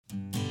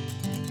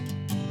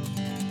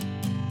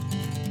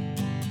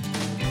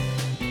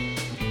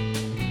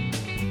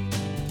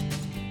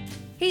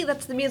Hey,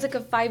 that's the music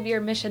of 5-Year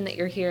Mission that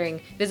you're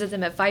hearing. Visit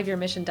them at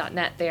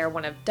 5yearmission.net. They are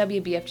one of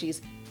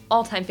WBFG's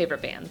all-time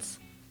favorite bands.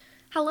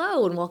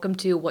 Hello, and welcome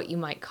to what you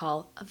might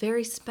call a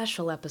very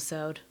special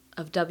episode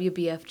of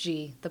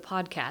WBFG, the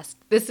podcast.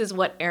 This is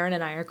what Aaron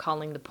and I are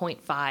calling the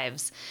Point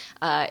Fives,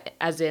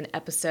 as in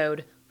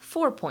episode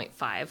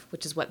 4.5,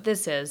 which is what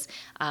this is.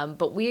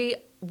 But we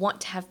want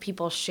to have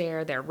people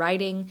share their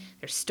writing,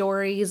 their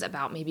stories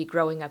about maybe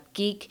growing up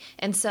geek.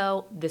 And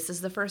so this is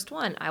the first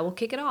one. I will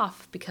kick it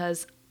off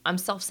because I'm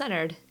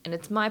self-centered and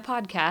it's my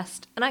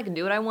podcast and I can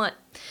do what I want.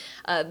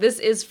 This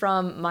is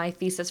from my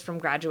thesis from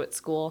graduate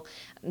school.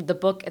 The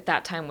book at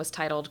that time was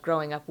titled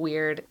Growing Up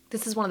Weird.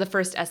 This is one of the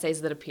first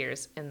essays that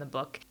appears in the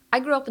book. I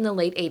grew up in the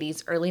late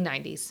 80s, early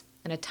 90s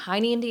in a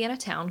tiny Indiana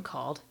town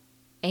called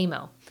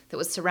Amo that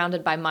was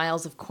surrounded by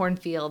miles of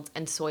cornfields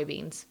and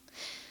soybeans.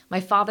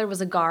 My father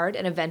was a guard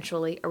and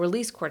eventually a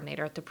release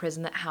coordinator at the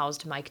prison that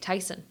housed Mike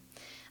Tyson.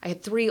 I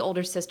had 3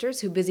 older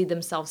sisters who busied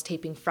themselves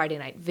taping Friday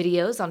night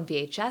videos on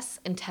VHS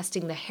and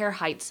testing the hair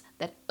heights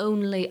that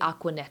only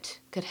Aquanet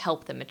could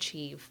help them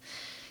achieve.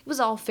 It was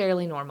all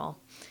fairly normal.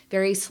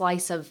 Very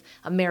slice of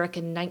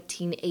American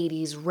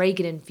 1980s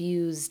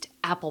Reagan-infused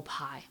apple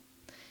pie.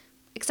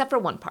 Except for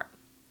one part.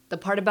 The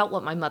part about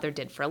what my mother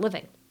did for a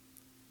living.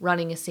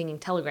 Running a singing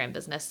telegram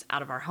business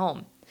out of our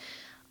home.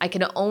 I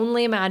can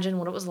only imagine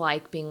what it was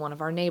like being one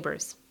of our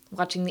neighbors,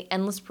 watching the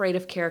endless parade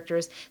of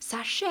characters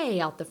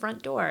sashay out the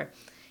front door.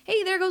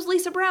 Hey, there goes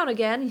Lisa Brown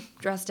again,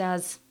 dressed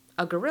as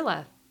a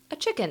gorilla, a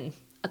chicken,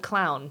 a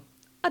clown,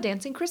 a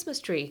dancing Christmas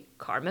tree,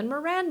 Carmen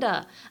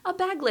Miranda, a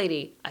bag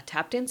lady, a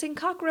tap-dancing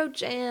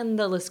cockroach, and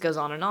the list goes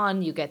on and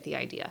on. You get the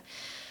idea.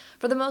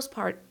 For the most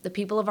part, the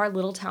people of our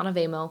little town of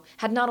Amo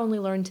had not only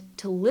learned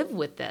to live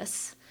with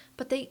this,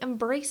 but they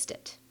embraced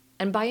it.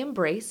 And by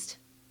embraced,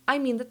 I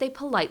mean that they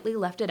politely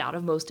left it out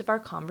of most of our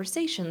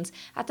conversations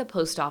at the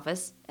post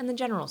office and the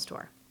general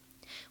store.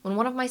 When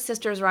one of my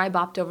sisters or I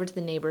bopped over to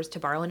the neighbors to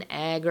borrow an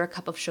egg or a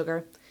cup of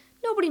sugar,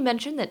 nobody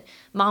mentioned that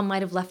Mom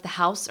might have left the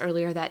house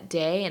earlier that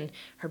day in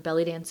her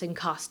belly dancing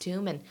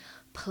costume and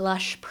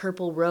plush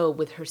purple robe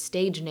with her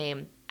stage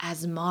name,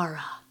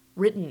 Asmara,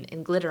 written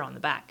in glitter on the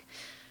back.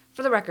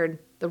 For the record,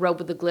 the robe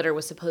with the glitter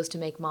was supposed to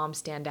make Mom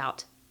stand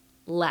out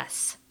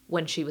less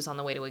when she was on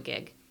the way to a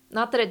gig.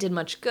 Not that it did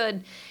much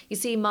good. You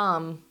see,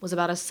 Mom was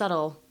about as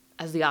subtle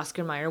as the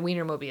Oscar Mayer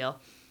Wienermobile.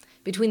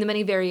 Between the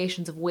many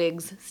variations of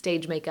wigs,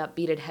 stage makeup,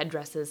 beaded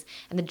headdresses,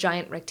 and the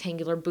giant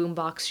rectangular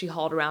boombox she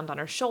hauled around on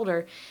her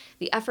shoulder,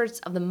 the efforts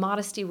of the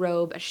modesty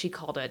robe, as she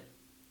called it,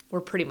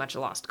 were pretty much a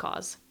lost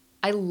cause.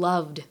 I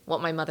loved what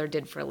my mother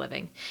did for a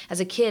living. As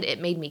a kid, it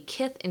made me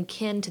kith and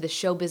kin to the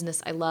show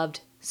business I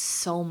loved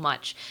so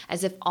much,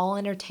 as if all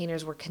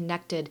entertainers were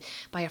connected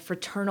by a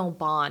fraternal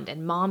bond,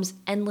 and Mom's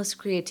endless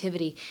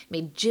creativity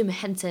made Jim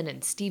Henson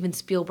and Steven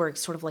Spielberg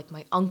sort of like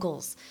my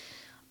uncles.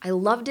 I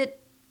loved it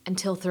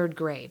until 3rd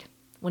grade,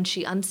 when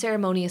she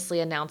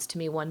unceremoniously announced to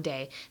me one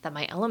day that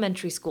my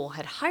elementary school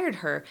had hired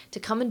her to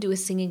come and do a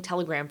singing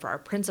telegram for our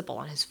principal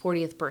on his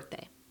 40th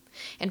birthday,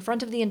 in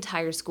front of the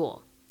entire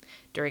school,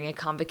 during a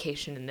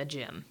convocation in the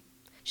gym.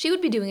 She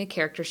would be doing a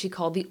character she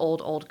called the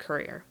Old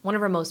Courier, one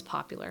of her most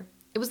popular.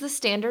 It was the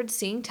standard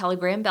singing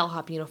telegram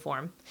bellhop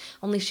uniform,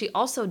 only she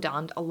also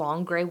donned a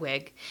long gray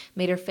wig,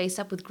 made her face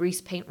up with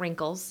grease paint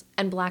wrinkles,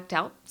 and blacked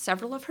out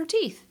several of her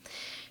teeth.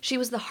 She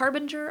was the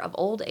harbinger of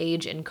old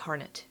age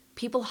incarnate.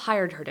 People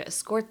hired her to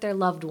escort their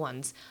loved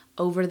ones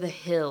over the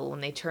hill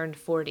when they turned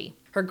 40.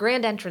 Her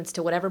grand entrance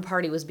to whatever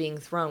party was being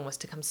thrown was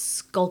to come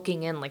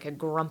skulking in like a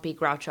grumpy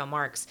Groucho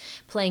Marx,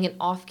 playing an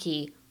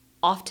off-key,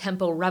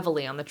 off-tempo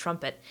reveille on the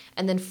trumpet,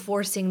 and then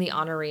forcing the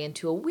honoree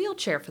into a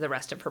wheelchair for the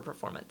rest of her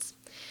performance.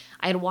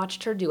 I had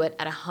watched her do it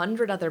at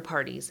 100 other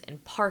parties in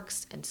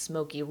parks and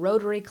smoky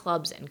Rotary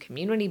clubs and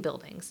community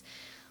buildings.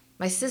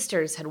 My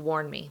sisters had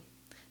warned me.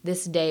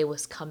 This day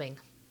was coming.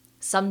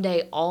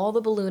 Someday all the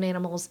balloon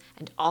animals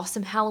and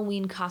awesome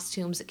Halloween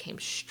costumes that came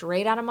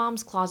straight out of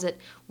Mom's closet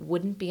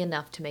wouldn't be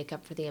enough to make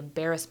up for the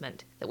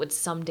embarrassment that would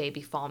someday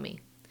befall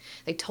me.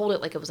 They told it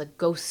like it was a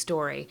ghost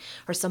story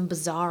or some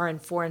bizarre and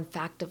foreign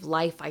fact of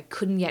life I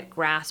couldn't yet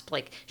grasp,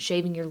 like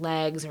shaving your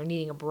legs or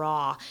needing a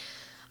bra.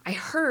 I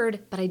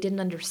heard, but I didn't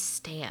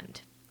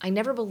understand. I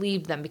never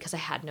believed them because I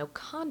had no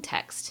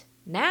context.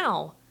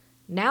 Now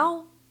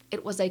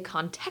it was a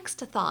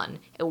contextathon,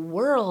 a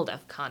world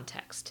of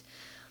context.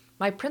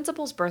 My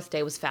principal's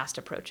birthday was fast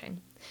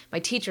approaching. My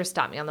teacher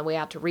stopped me on the way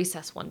out to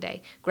recess one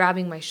day,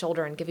 grabbing my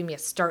shoulder and giving me a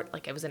start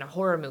like I was in a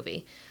horror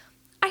movie.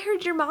 I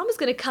heard your mom is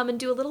going to come and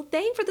do a little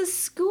thing for the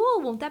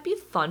school. Won't that be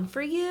fun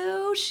for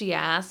you? She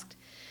asked.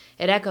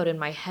 It echoed in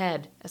my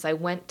head as I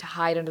went to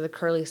hide under the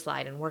curly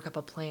slide and work up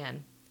a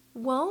plan.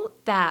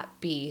 Won't that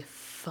be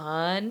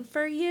fun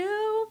for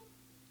you?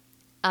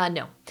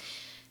 No.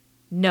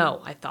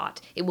 No, I thought.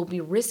 It will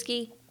be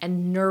risky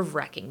and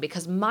nerve-wracking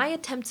because my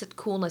attempts at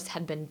coolness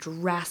had been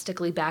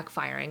drastically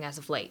backfiring as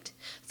of late.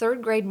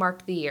 3rd grade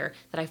marked the year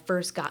that I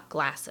first got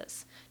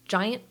glasses.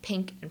 Giant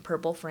pink and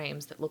purple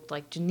frames that looked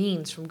like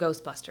Janine's from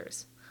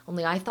Ghostbusters.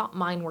 Only I thought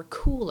mine were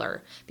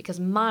cooler because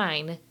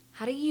mine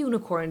had a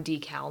unicorn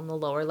decal in the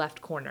lower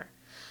left corner.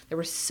 They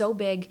were so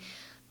big,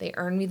 they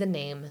earned me the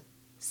name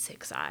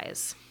Six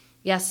Eyes.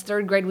 Yes,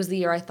 third grade was the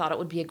year I thought it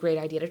would be a great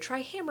idea to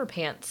try hammer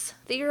pants.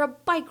 The year a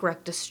bike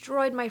wreck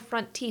destroyed my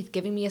front teeth,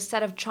 giving me a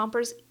set of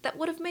chompers that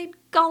would have made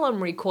Gollum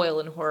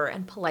recoil in horror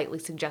and politely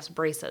suggest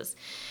braces.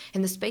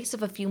 In the space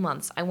of a few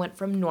months, I went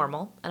from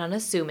normal and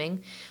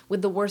unassuming,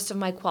 with the worst of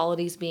my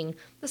qualities being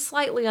the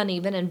slightly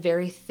uneven and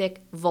very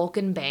thick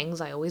Vulcan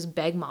bangs I always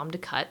beg Mom to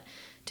cut,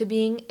 to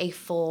being a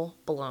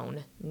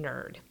full-blown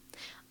nerd.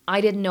 I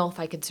didn't know if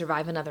I could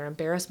survive another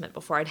embarrassment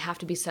before I'd have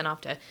to be sent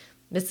off to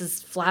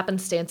Mrs.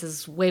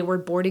 Flappenstance's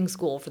wayward boarding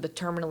school for the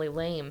terminally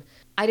lame.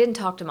 I didn't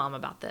talk to Mom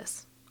about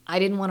this. I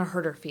didn't want to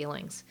hurt her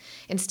feelings.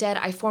 Instead,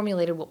 I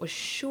formulated what was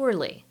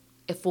surely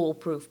a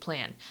foolproof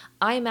plan.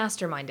 I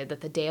masterminded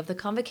that the day of the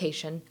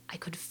convocation, I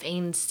could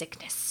feign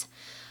sickness.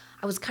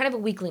 I was kind of a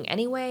weakling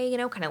anyway,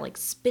 kind of like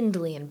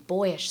spindly and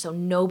boyish, so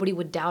nobody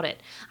would doubt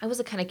it. I was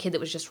the kind of kid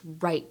that was just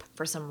ripe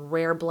for some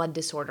rare blood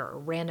disorder or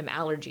random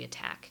allergy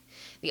attack.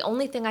 The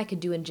only thing I could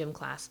do in gym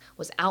class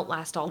was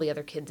outlast all the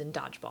other kids in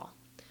dodgeball.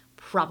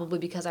 Probably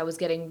because I was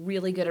getting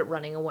really good at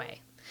running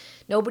away.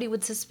 Nobody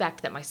would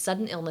suspect that my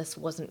sudden illness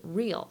wasn't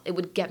real. It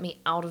would get me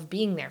out of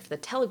being there for the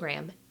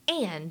telegram,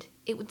 and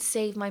it would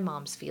save my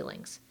mom's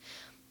feelings.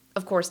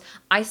 Of course,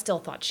 I still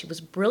thought she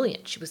was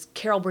brilliant. She was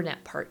Carol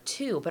Burnett Part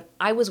 2, but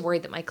I was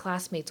worried that my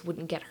classmates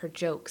wouldn't get her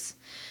jokes.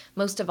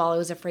 Most of all, I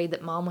was afraid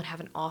that Mom would have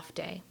an off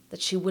day,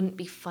 that she wouldn't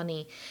be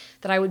funny,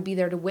 that I would be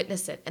there to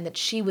witness it, and that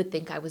she would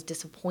think I was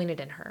disappointed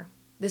in her.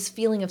 This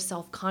feeling of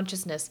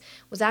self-consciousness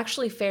was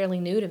actually fairly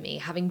new to me,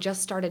 having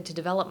just started to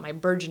develop my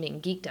burgeoning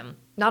geekdom.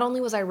 Not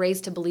only was I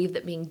raised to believe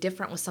that being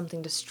different was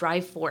something to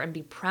strive for and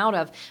be proud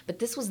of, but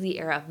this was the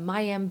era of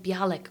Mayim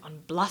Bialik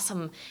on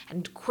Blossom,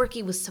 and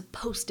quirky was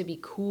supposed to be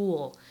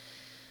cool.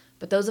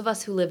 But those of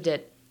us who lived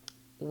it,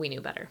 we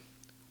knew better.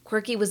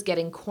 Quirky was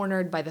getting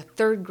cornered by the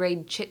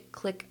third-grade chick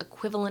clique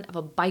equivalent of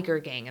a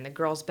biker gang in the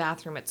girls'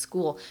 bathroom at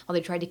school while they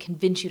tried to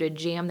convince you to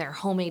jam their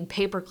homemade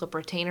paperclip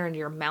retainer into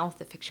your mouth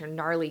to fix your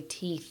gnarly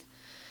teeth.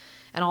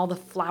 And all the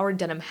flowered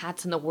denim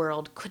hats in the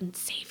world couldn't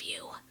save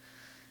you.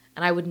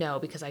 And I would know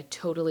because I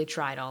totally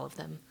tried all of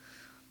them.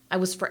 I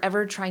was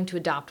forever trying to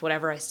adopt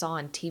whatever I saw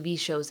in TV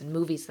shows and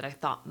movies that I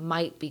thought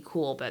might be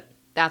cool, but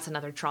that's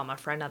another trauma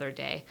for another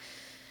day.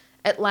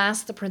 At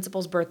last, the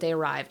principal's birthday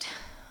arrived.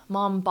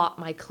 Mom bought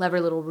my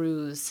clever little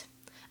ruse.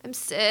 "I'm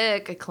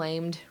sick," I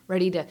claimed,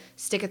 ready to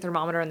stick a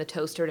thermometer in the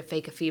toaster to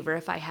fake a fever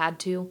if I had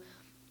to.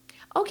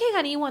 "Okay,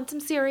 honey, you want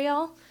some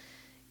cereal?"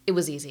 It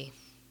was easy.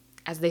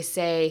 As they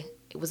say,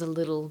 it was a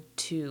little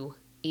too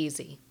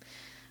easy.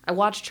 I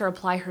watched her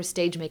apply her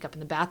stage makeup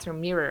in the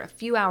bathroom mirror a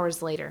few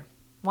hours later.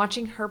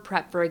 Watching her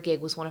prep for a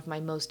gig was one of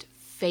my most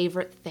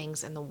favorite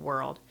things in the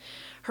world.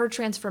 Her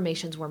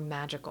transformations were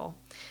magical.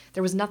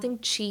 There was nothing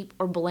cheap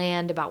or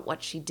bland about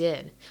what she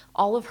did.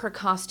 All of her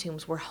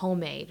costumes were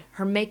homemade,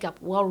 her makeup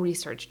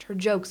well-researched, her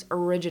jokes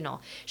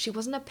original. She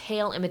wasn't a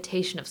pale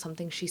imitation of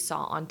something she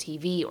saw on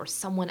TV or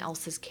someone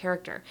else's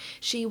character.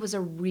 She was a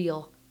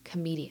real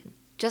comedian,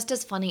 just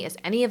as funny as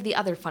any of the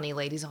other funny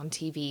ladies on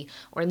TV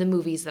or in the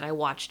movies that I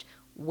watched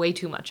way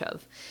too much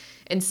of.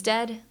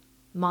 Instead,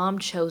 Mom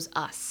chose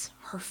us,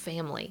 her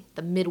family,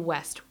 the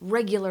Midwest,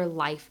 regular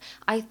life.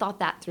 I thought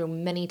that through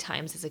many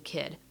times as a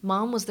kid.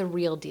 Mom was the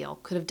real deal,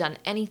 could have done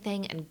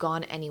anything and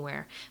gone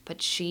anywhere,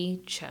 but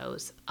she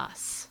chose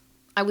us.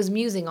 I was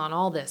musing on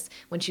all this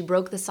when she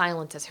broke the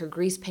silence as her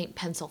grease paint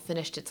pencil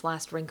finished its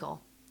last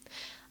wrinkle.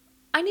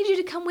 "I need you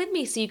to come with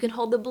me so you can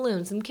hold the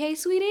balloons, okay,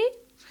 sweetie?"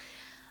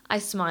 I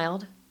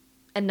smiled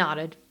and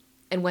nodded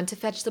and went to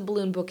fetch the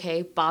balloon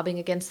bouquet bobbing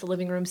against the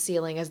living room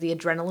ceiling as the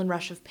adrenaline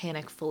rush of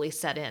panic fully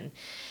set in,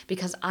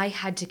 because I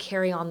had to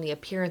carry on the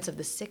appearance of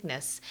the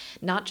sickness,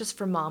 not just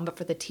for Mom, but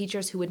for the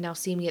teachers who would now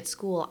see me at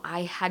school.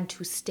 I had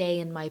to stay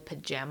in my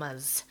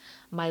pajamas,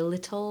 my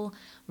little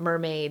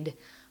mermaid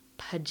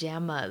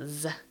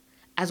pajamas.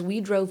 As we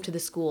drove to the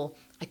school,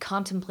 I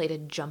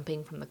contemplated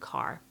jumping from the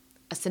car,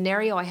 a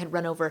scenario I had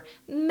run over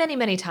many,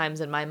 many times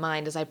in my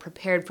mind as I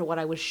prepared for what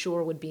I was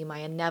sure would be my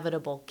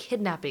inevitable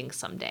kidnapping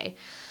someday.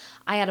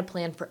 I had a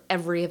plan for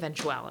every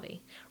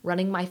eventuality,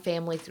 running my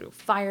family through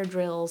fire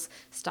drills,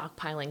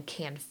 stockpiling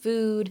canned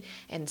food,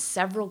 and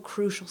several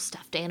crucial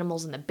stuffed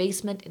animals in the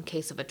basement in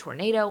case of a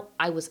tornado.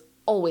 I was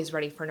always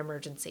ready for an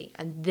emergency,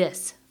 and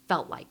this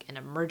felt like an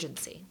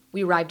emergency.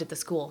 We arrived at the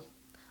school.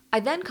 I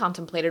then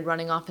contemplated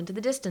running off into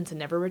the distance and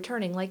never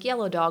returning like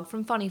Yellow Dog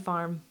from Funny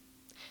Farm.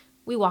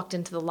 We walked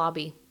into the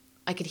lobby.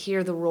 I could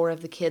hear the roar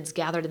of the kids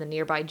gathered in the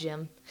nearby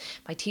gym.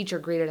 My teacher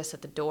greeted us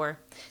at the door.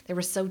 They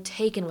were so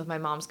taken with my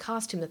mom's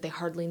costume that they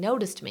hardly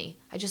noticed me.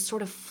 I just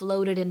sort of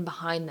floated in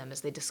behind them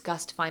as they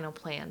discussed final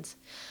plans.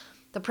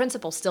 The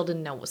principal still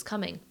didn't know what was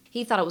coming.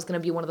 He thought it was going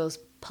to be one of those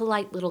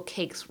polite little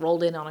cakes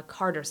rolled in on a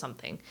cart or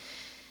something.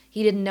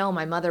 He didn't know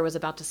my mother was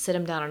about to sit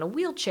him down in a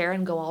wheelchair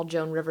and go all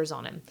Joan Rivers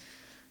on him.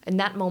 In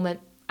that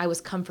moment, I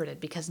was comforted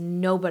because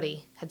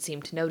nobody had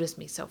seemed to notice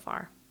me so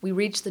far. We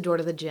reached the door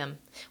to the gym,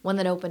 one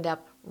that opened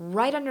up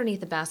right underneath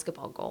the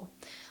basketball goal.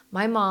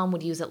 My mom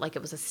would use it like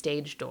it was a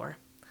stage door.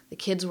 The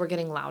kids were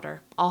getting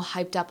louder, all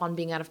hyped up on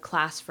being out of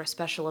class for a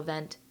special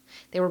event.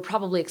 They were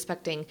probably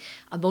expecting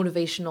a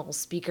motivational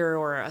speaker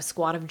or a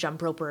squad of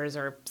jump ropers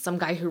or some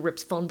guy who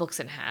rips phone books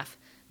in half,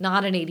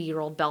 not an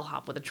 80-year-old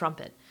bellhop with a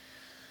trumpet.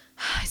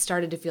 I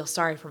started to feel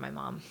sorry for my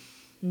mom.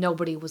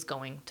 Nobody was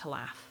going to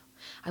laugh.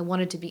 I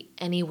wanted to be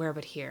anywhere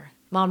but here.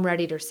 Mom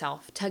readied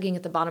herself, tugging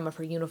at the bottom of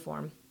her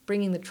uniform,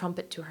 bringing the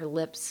trumpet to her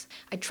lips.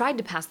 I tried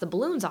to pass the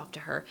balloons off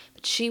to her,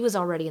 but she was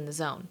already in the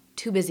zone,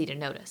 too busy to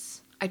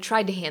notice. I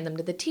tried to hand them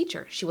to the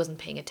teacher. She wasn't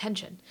paying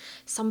attention.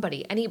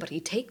 Somebody, anybody,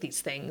 take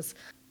these things.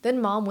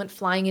 Then Mom went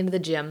flying into the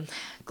gym,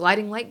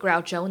 gliding like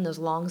Groucho in those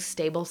long,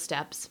 stable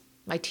steps.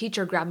 My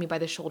teacher grabbed me by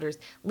the shoulders,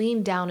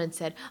 leaned down and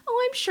said,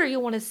 "Oh, I'm sure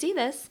you'll want to see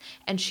this."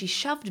 And she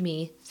shoved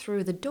me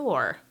through the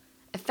door,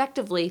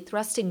 effectively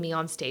thrusting me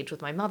on stage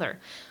with my mother,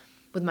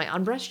 with my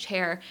unbrushed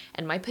hair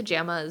and my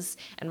pajamas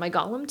and my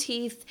Gollum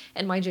teeth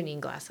and my Janine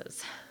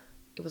glasses.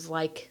 It was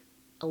like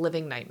a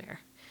living nightmare.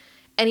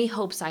 Any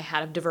hopes I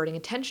had of diverting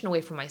attention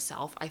away from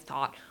myself, I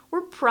thought,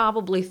 were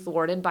probably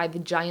thwarted by the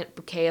giant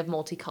bouquet of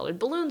multicolored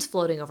balloons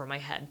floating over my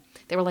head.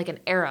 They were like an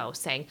arrow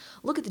saying,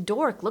 "Look at the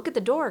dork, look at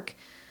the dork."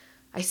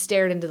 I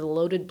stared into the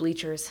loaded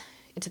bleachers,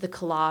 into the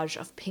collage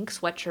of pink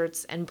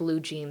sweatshirts and blue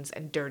jeans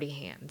and dirty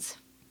hands.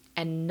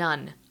 And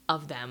none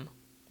of them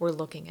were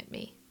looking at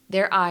me.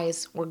 Their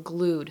eyes were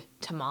glued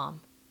to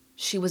Mom.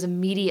 She was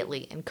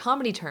immediately, in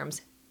comedy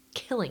terms,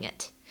 killing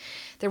it.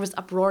 There was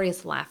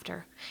uproarious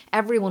laughter.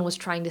 Everyone was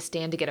trying to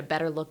stand to get a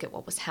better look at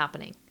what was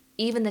happening.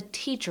 Even the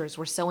teachers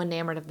were so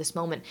enamored of this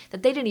moment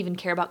that they didn't even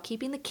care about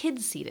keeping the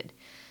kids seated.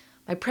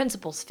 My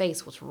principal's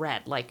face was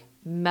red, like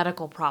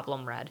medical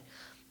problem red,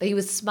 but he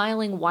was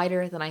smiling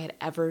wider than I had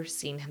ever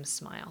seen him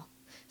smile.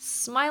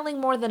 Smiling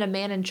more than a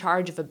man in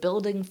charge of a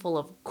building full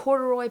of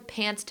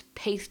corduroy-pantsed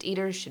paste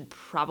eaters should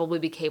probably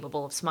be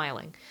capable of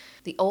smiling.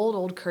 The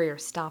old courier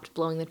stopped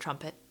blowing the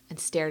trumpet and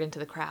stared into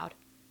the crowd,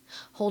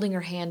 holding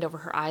her hand over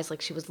her eyes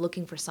like she was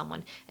looking for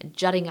someone and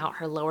jutting out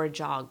her lower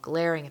jaw,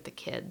 glaring at the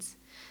kids.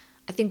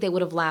 I think they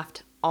would have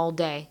laughed all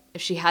day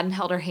if she hadn't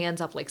held her hands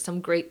up like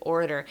some great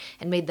orator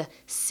and made the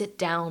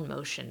sit-down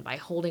motion by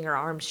holding her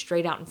arms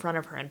straight out in front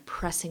of her and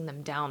pressing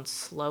them down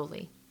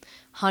slowly.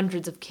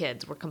 Hundreds of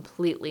kids were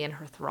completely in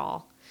her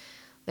thrall.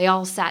 They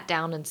all sat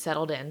down and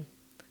settled in,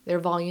 their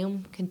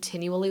volume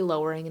continually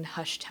lowering in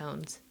hushed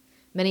tones,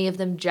 many of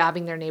them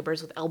jabbing their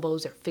neighbors with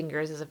elbows or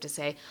fingers as if to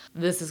say,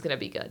 "This is going to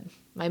be good."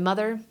 My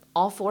mother,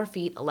 all 4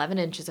 feet 11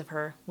 inches of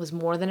her, was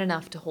more than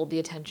enough to hold the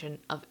attention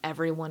of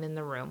everyone in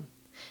the room.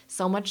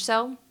 So much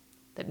so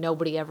that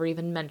nobody ever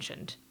even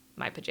mentioned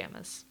my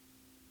pajamas.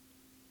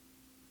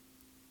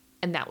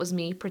 And that was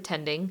me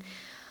pretending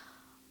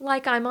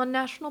like I'm on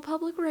National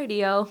Public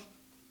Radio.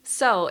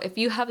 So if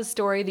you have a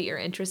story that you're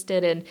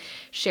interested in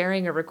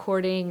sharing or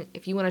recording,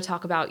 if you want to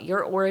talk about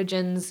your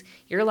origins,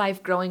 your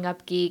life growing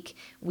up geek,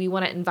 we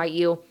want to invite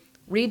you.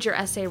 Read your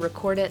essay,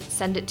 record it,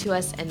 send it to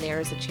us, and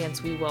there's a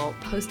chance we will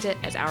post it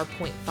as our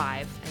point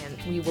 5.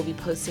 And we will be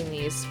posting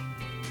these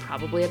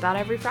probably about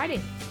every Friday.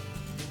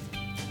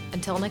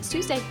 Until next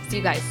Tuesday, see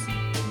you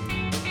guys.